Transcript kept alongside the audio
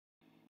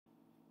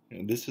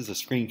This is a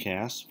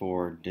screencast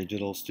for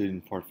digital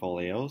student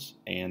portfolios,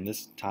 and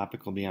this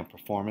topic will be on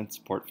performance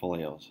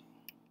portfolios.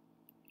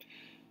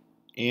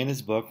 In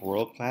his book,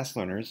 World Class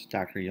Learners,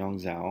 Dr. Yong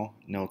Zhao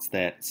notes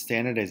that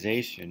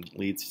standardization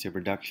leads to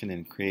production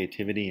in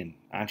creativity and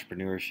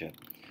entrepreneurship.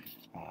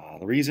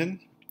 The reason,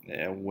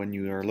 when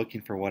you are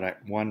looking for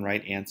one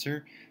right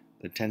answer,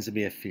 there tends to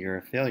be a fear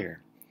of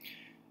failure.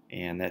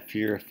 And that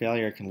fear of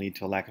failure can lead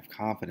to a lack of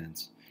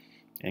confidence.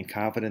 And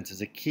confidence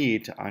is a key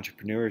to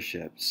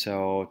entrepreneurship.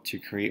 So, to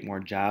create more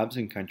jobs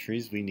in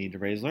countries, we need to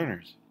raise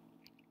learners.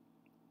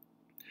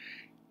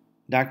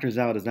 Dr.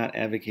 Zhao does not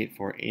advocate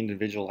for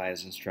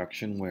individualized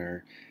instruction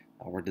where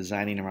we're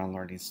designing around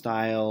learning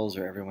styles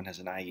or everyone has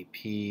an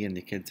IEP and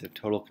the kids have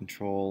total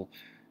control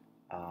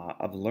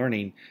of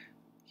learning.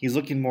 He's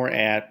looking more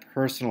at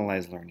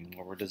personalized learning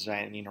where we're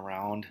designing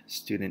around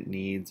student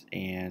needs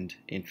and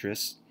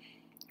interests.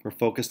 We're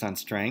focused on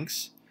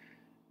strengths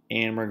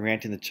and we're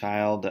granting the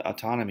child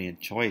autonomy and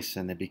choice,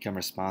 and they become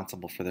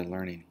responsible for their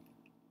learning.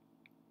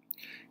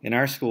 In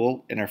our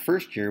school, in our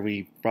first year,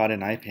 we brought in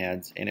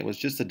iPads, and it was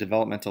just a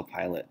developmental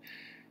pilot.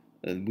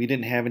 We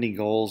didn't have any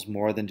goals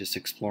more than just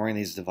exploring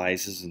these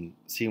devices and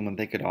seeing what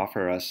they could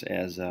offer us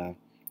as a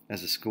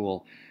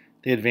school.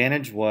 The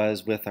advantage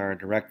was with our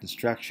direct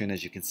instruction,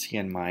 as you can see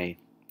in my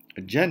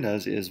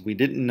agendas, is we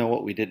didn't know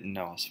what we didn't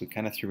know. So we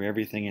kind of threw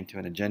everything into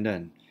an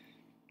agenda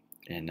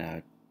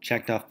and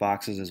checked off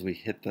boxes as we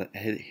hit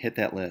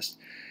that list.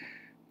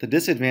 The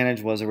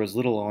disadvantage was there was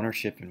little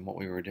ownership in what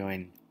we were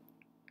doing.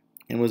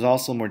 It was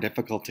also more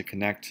difficult to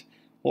connect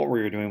what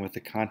we were doing with the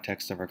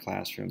context of our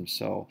classroom.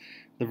 So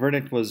the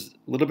verdict was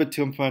a little bit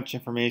too much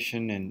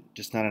information and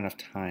just not enough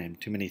time,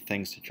 too many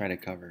things to try to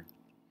cover.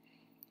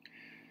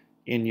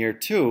 In year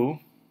 2,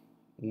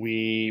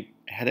 we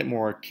had it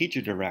more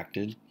teacher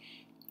directed,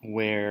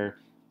 where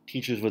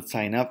teachers would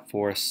sign up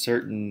for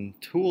certain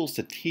tools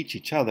to teach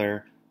each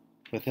other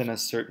within a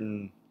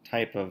certain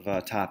type of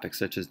topic,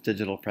 such as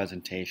digital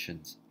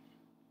presentations.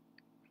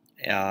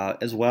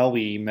 As well,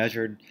 we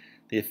measured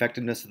the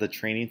effectiveness of the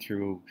training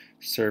through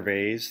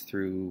surveys,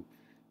 through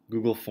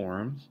Google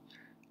Forms,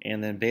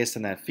 and then based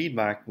on that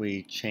feedback,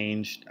 we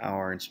changed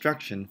our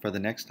instruction for the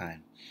next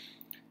time.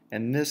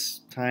 And this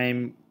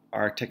time,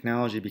 our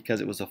technology,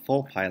 because it was a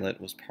full pilot,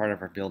 was part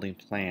of our building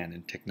plan,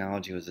 and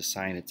technology was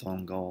assigned its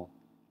own goal.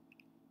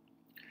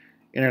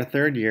 In our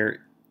third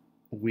year,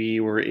 we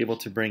were able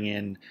to bring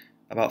in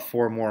about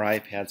 4 more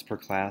iPads per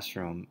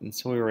classroom, and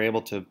so we were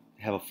able to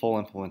have a full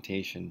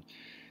implementation.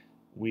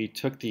 We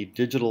took the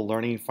digital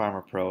learning farm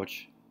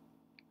approach,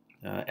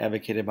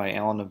 advocated by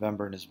Alan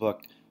November in his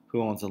book,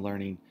 Who Owns the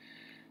Learning?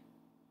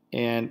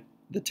 And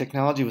the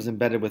technology was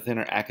embedded within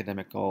our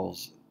academic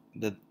goals.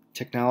 The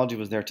technology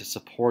was there to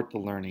support the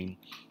learning.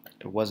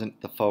 It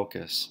wasn't the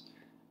focus.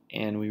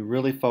 And we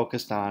really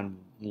focused on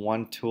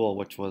one tool,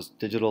 which was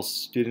digital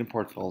student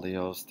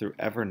portfolios through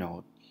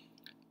Evernote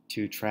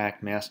to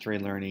track mastery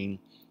learning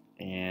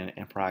and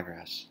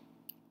progress.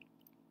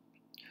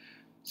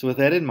 So with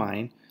that in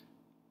mind,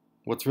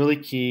 what's really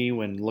key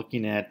when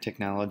looking at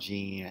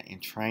technology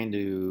and trying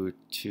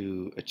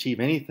to achieve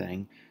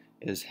anything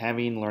is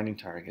having learning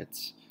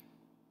targets.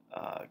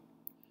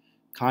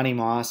 Connie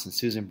Moss and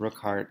Susan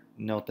Brookhart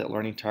note that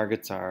learning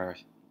targets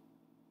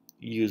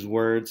use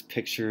words,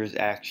 pictures,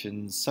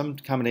 actions, some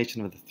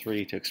combination of the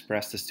three to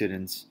express to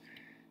students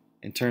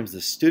in terms the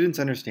students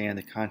understand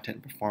the content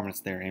and performance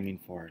they're aiming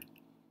for.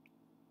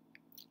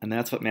 And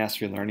that's what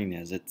mastery learning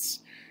is. It's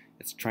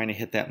trying to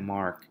hit that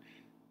mark.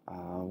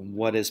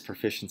 What is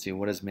proficiency?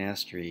 What is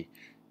mastery?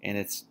 And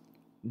it's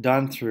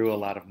done through a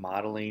lot of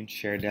modeling,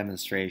 shared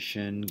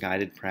demonstration,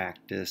 guided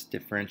practice,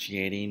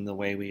 differentiating the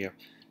way we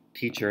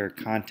teach our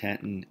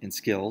content and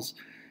skills,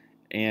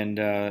 and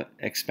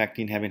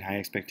having high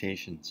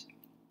expectations.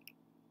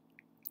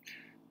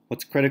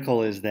 What's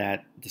critical is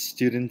that the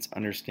students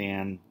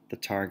understand the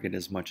target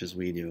as much as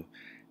we do,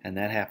 and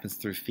that happens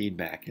through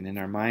feedback. And in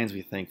our minds,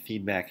 we think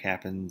feedback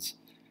happens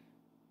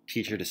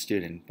teacher to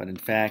student, but in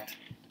fact,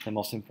 the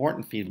most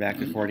important feedback,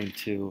 according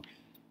to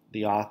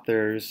the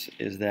authors,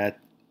 is that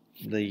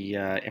the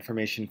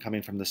information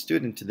coming from the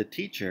student to the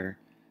teacher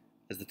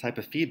is the type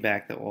of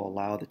feedback that will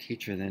allow the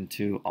teacher then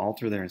to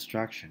alter their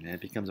instruction, and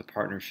it becomes a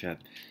partnership.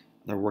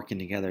 They're working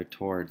together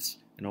towards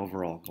an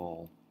overall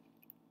goal.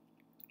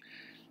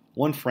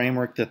 One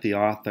framework that the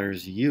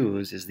authors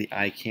use is the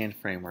I CAN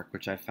framework,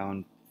 which I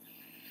found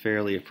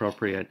fairly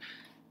appropriate.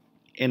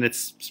 And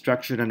it's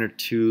structured under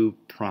 2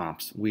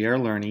 prompts. We are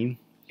learning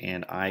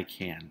and I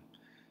can.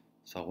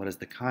 So what is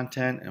the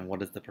content and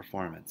what is the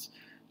performance?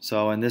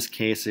 So in this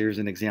case, here's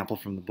an example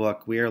from the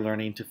book. We are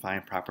learning to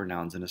find proper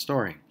nouns in a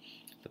story.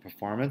 The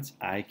performance,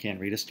 I can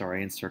read a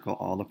story and circle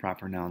all the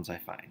proper nouns I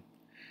find.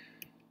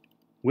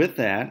 With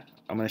that,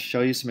 I'm going to show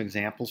you some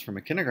examples from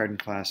a kindergarten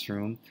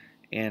classroom,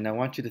 and I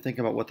want you to think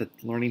about what the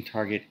learning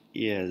target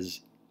is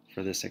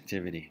for this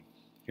activity.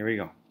 Here we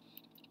go.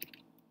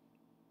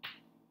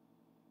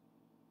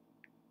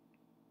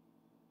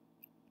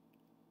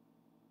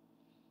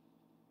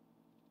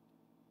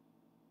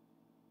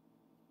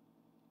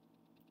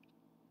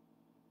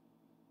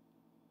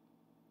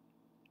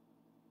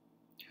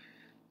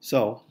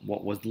 So,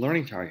 what was the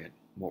learning target?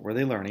 What were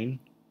they learning?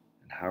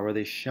 And how are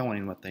they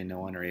showing what they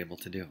know and are able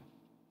to do?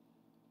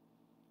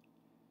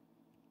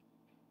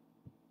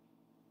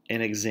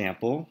 An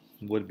example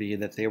would be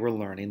that they were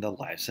learning the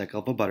life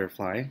cycle of a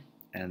butterfly,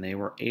 and they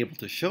were able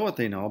to show what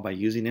they know by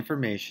using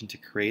information to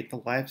create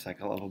the life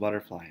cycle of a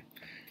butterfly.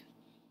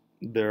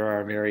 There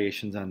are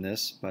variations on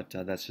this, but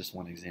that's just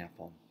one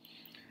example.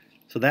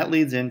 So that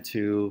leads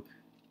into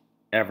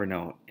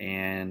Evernote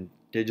and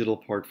digital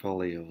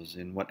portfolios.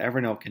 And what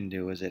Evernote can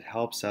do is it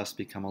helps us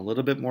become a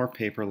little bit more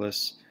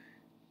paperless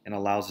and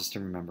allows us to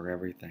remember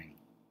everything.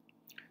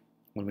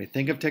 When we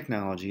think of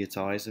technology, it's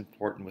always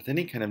important with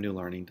any kind of new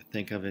learning to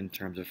think of in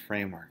terms of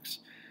frameworks.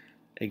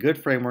 A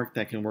good framework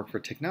that can work for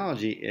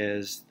technology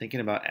is thinking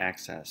about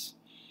access.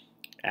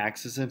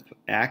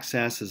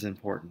 Access is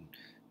important.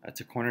 It's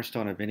a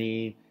cornerstone of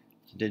any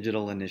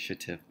digital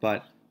initiative,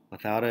 but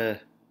without a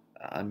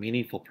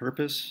meaningful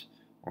purpose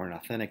or an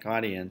authentic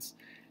audience,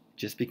 it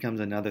just becomes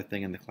another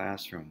thing in the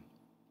classroom.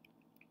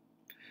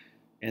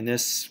 In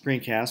this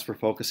screencast, we're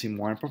focusing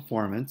more on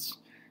performance.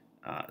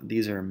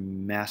 These are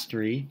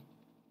mastery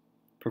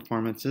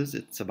performances.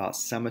 It's about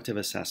summative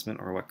assessment,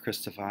 or what Chris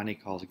Stefani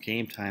calls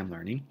game time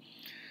learning.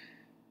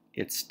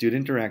 It's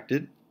student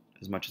directed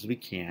as much as we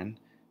can.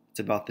 It's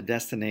about the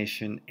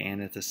destination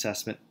and its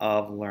assessment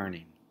of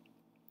learning.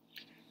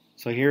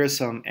 So here are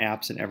some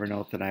apps in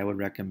Evernote that I would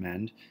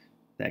recommend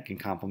that can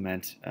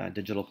complement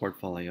digital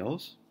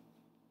portfolios.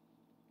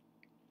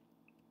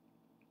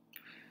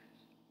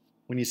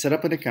 When you set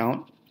up an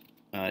account,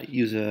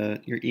 use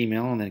your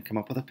email and then come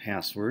up with a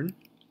password.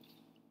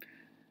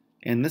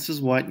 And this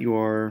is what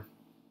your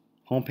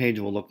homepage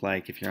will look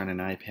like if you're on an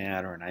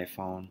iPad or an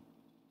iPhone.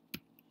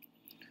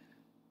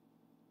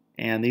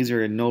 And these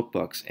are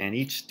notebooks, and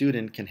each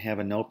student can have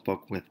a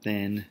notebook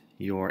within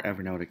your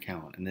Evernote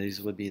account, and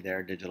these would be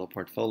their digital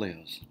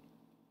portfolios.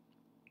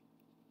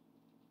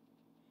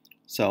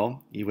 So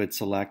you would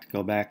select,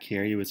 go back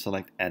here, you would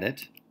select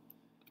Edit,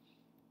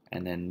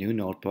 and then New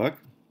Notebook,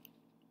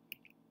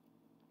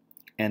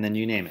 and then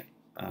you name it.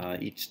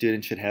 Each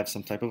student should have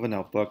some type of a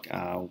notebook.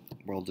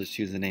 We'll just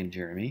use the name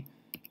Jeremy.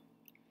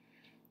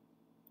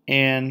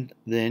 And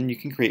then you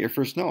can create your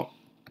first note.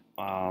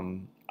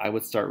 I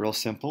would start real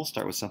simple,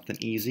 start with something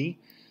easy.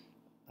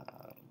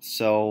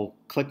 So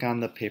click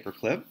on the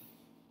paperclip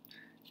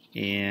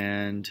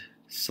and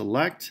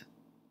select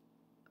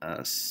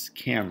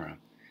camera.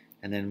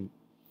 And then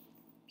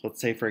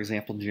let's say, for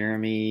example,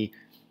 Jeremy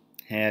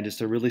had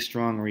just a really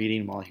strong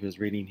reading while he was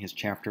reading his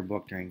chapter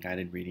book during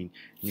guided reading,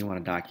 and you want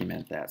to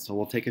document that. So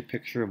we'll take a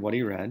picture of what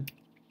he read.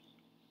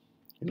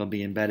 It'll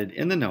be embedded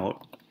in the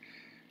note.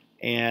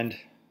 And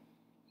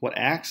what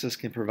Access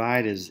can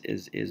provide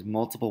is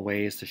multiple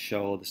ways to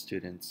show the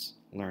students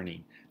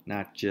learning,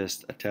 not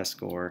just a test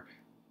score,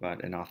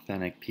 but an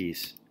authentic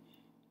piece.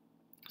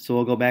 So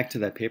we'll go back to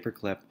that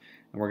paperclip,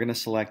 and we're going to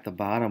select the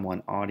bottom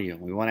one, audio.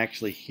 We want to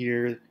actually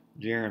hear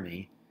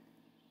Jeremy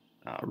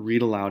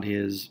read aloud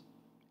his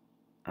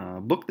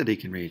book that he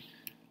can read.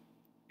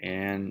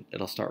 And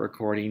it'll start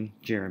recording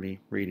Jeremy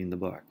reading the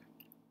book.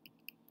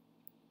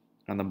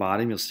 On the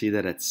bottom, you'll see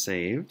that it's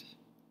saved.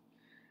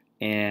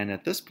 And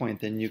at this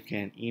point, then you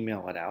can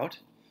email it out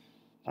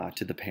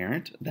to the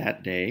parent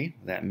that day,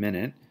 that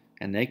minute,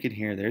 and they can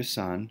hear their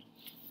son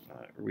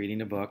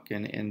reading a book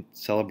and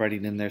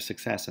celebrating in their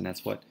success. And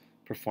that's what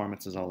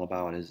performance is all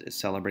about, is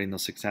celebrating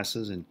those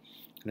successes and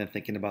then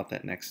thinking about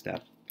that next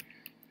step.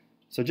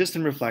 So just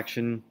in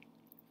reflection,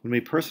 when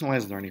we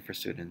personalize learning for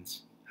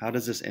students, how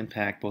does this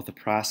impact both the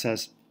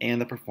process and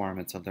the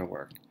performance of their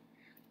work?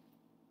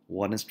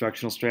 What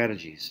instructional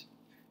strategies,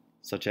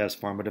 such as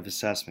formative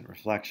assessment,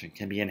 reflection,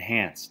 can be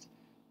enhanced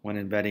when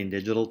embedding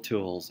digital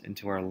tools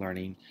into our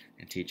learning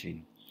and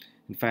teaching?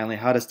 And finally,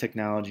 how does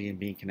technology and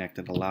being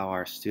connected allow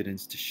our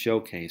students to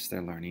showcase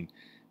their learning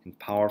in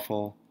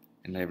powerful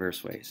and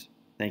diverse ways?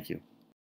 Thank you.